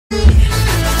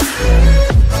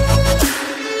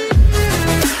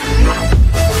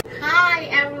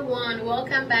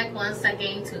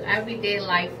Everyday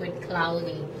Life with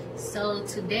Chloe. So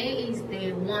today is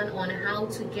the one on how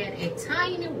to get a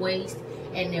tiny waist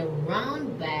and a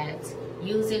round back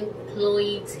using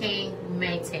Chloe Ting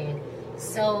method.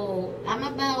 So I'm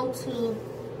about to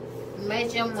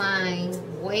measure my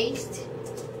waist.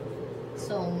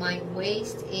 So my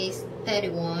waist is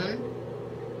 31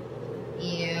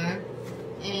 here,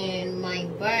 and my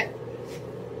butt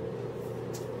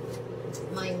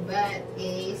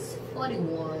is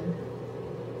 41.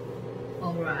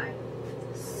 All right,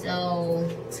 so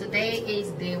today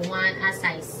is day one, as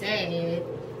I said,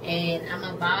 and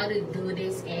I'm about to do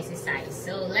this exercise.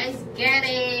 So let's get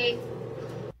it.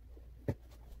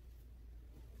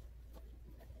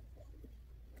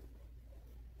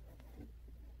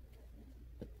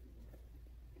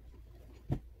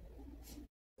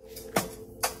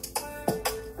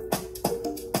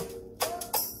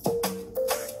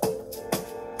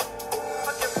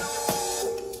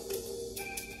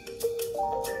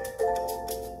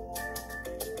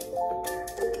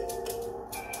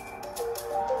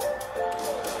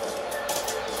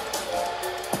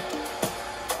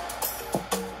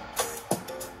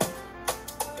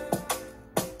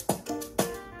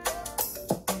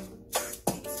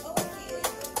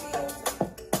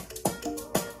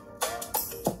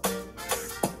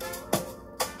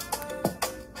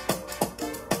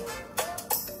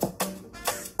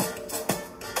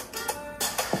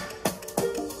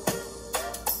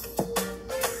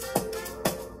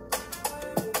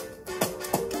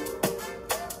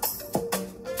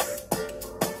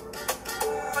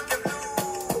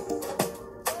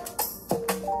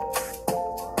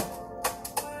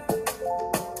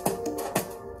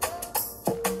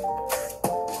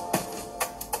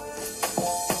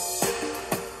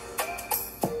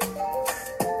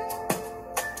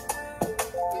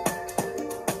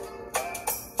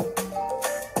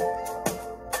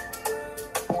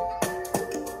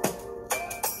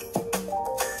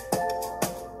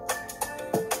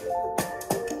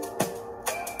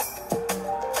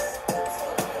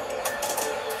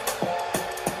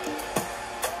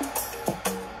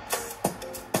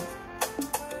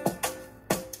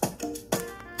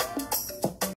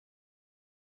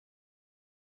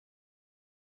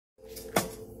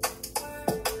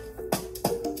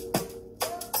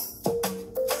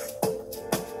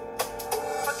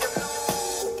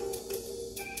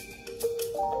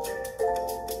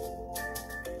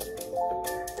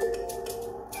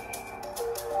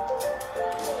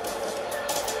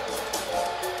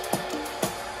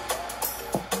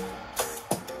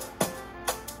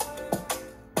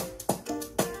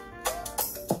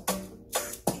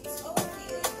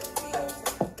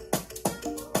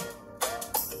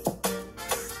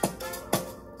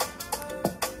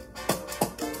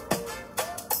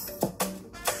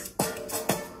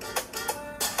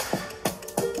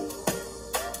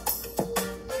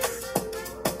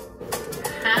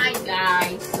 Hi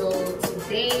guys, so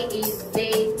today is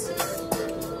day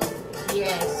 2.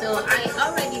 Yeah, so I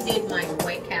already did my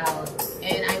workout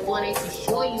and I wanted to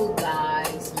show you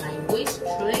guys my waist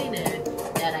trainer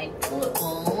that I put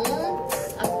on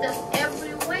after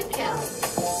every workout.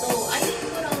 So I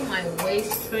put on my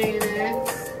waist trainer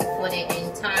for the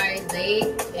entire day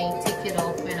and take it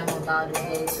off when I'm about to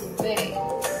go to bed.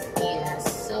 Yeah,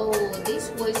 so this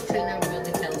waist trainer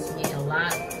really helps me a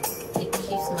lot. It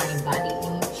keeps my body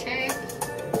in check,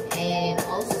 and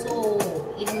also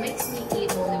it makes me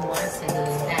eat only once a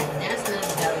day. That's not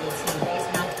guaranteed. It's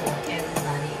not for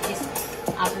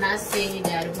everybody. I'm not saying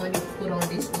that when you put on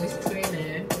this waist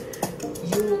trainer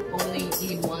you only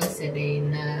eat once a day.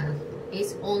 Nah,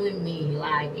 it's only me.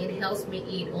 Like, it helps me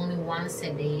eat only once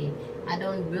a day. I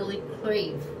don't really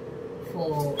crave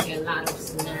for a lot of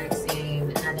snacks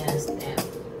and other stuff.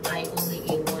 I only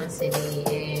eat once a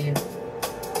day, and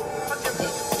the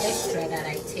extra that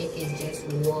I take is just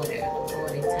water all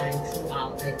the time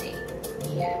throughout the day.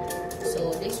 Yeah,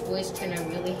 so this waist trainer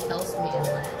really helps me a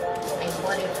lot. I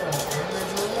bought it from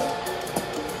Amazon.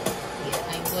 Yeah,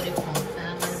 I bought it from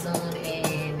Amazon,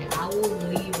 and I will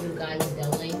leave you guys the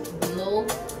link below.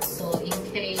 So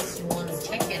in case you want to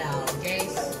check it out,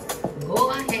 just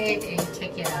go ahead and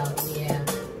check it out. Yeah,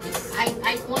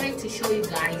 I wanted to show you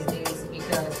guys this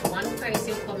because one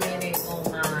person commented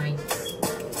on my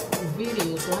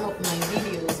videos, one of my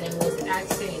videos, and was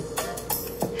asking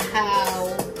how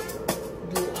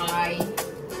do I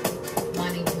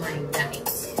manage my diet,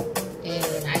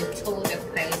 and I told the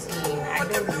person I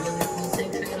don't really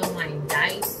concentrate on my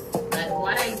diet, but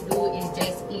what I do is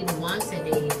just eat once a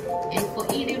day. And for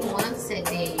eating once a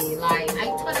day, like, I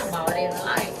thought about it,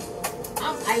 like,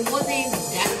 I wasn't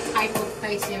that type of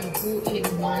person who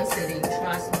eat once a day,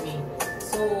 trust me.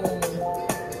 So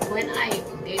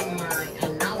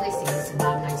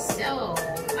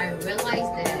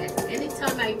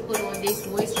on this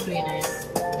waist trainer,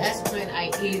 that's when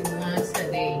I eat once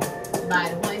a day.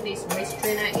 But when this waist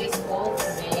trainer is off,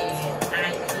 man,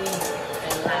 I eat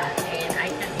a lot, and I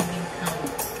can't even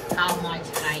count how much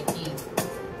I eat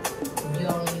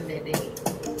during the day.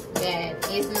 That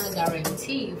it's not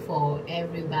guaranteed for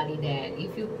everybody that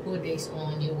if you put this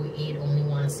on, you will eat only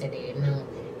once a day. No,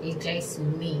 it's just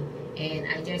me, and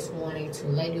I just wanted to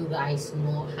let you guys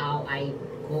know how I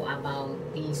go about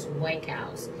these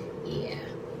workouts. Yeah,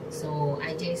 so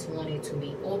I just wanted to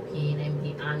be open and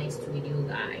be honest with you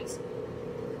guys.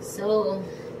 So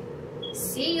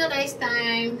see you next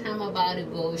time. I'm about to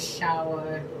go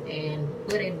shower and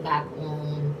put it back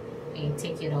on and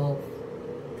take it off,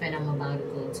 and I'm about to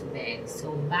go to bed.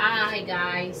 So bye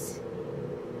guys.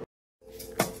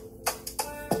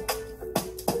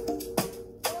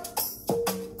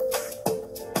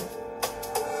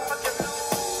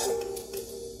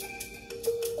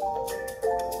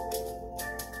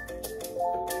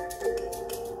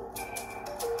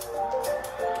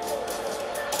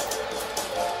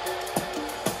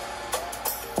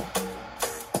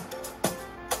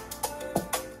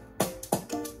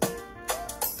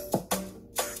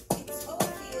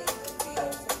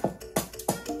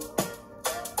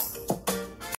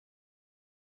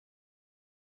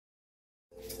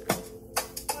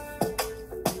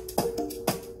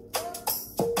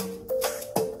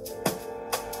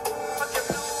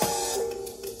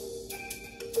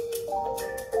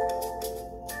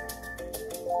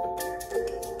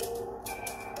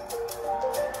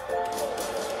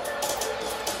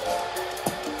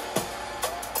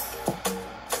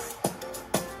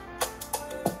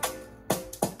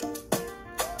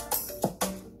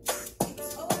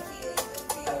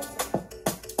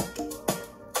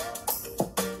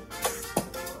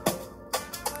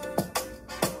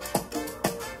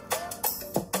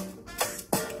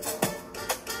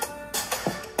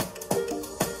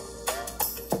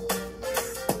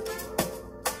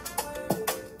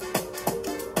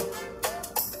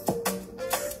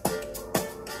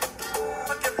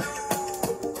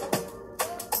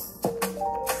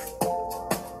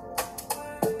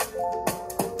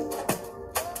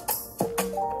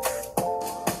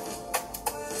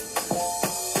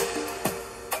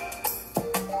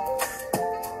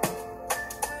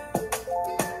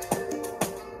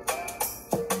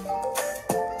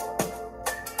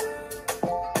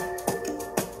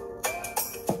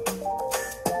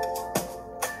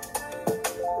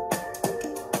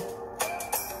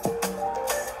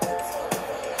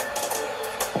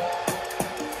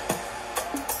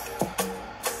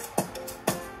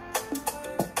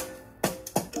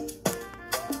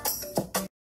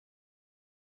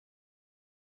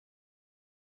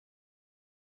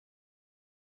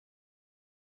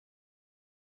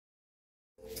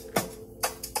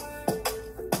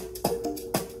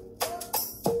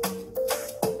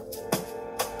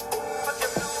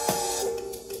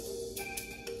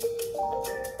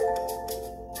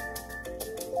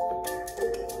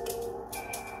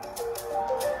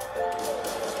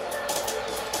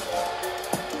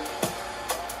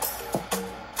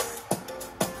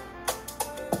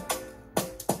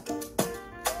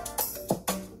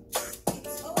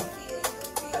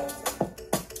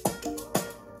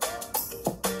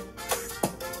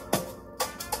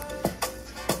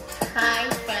 Hi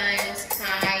friends,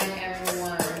 hi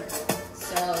everyone.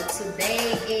 So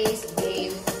today is day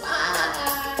 5.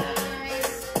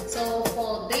 So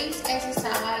for this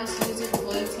exercise, using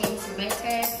Chloe Ting's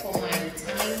method for my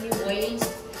tiny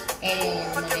waist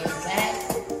and my back.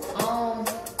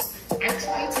 I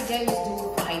tried to just do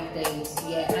 5 days.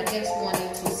 Yeah, I just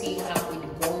wanted to see how it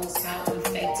goes, how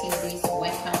effective this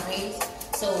workout is.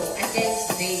 So I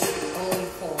just did only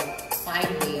for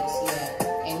 5 days. Yeah.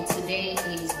 And today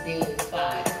is day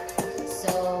 5.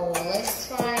 So let's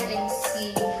try and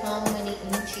see how many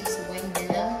inches went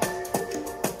down.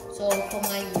 So for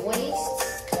my waist,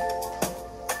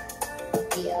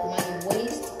 yeah, my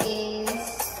waist is,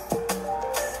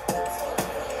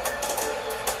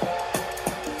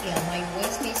 my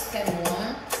waist is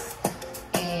 31,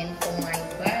 and for my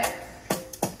back,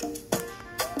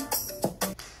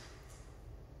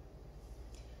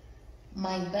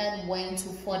 my back went to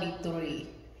 43.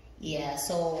 Yeah,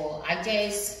 so I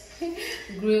just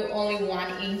grew only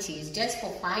 1 inch just for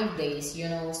 5 days, you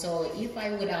know. So if I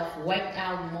would have worked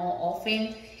out more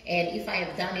often, and if I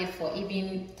have done it for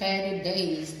even 30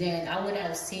 days, then I would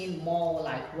have seen more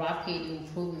like rapid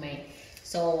improvement.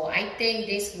 So I think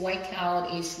this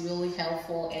workout is really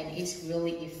helpful and it's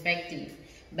really effective.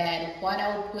 But what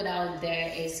I'll put out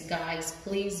there is, guys,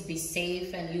 please be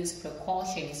safe and use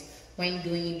precautions when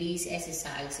doing these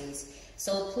exercises.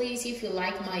 So please, if you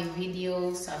like my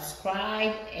video,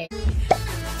 subscribe and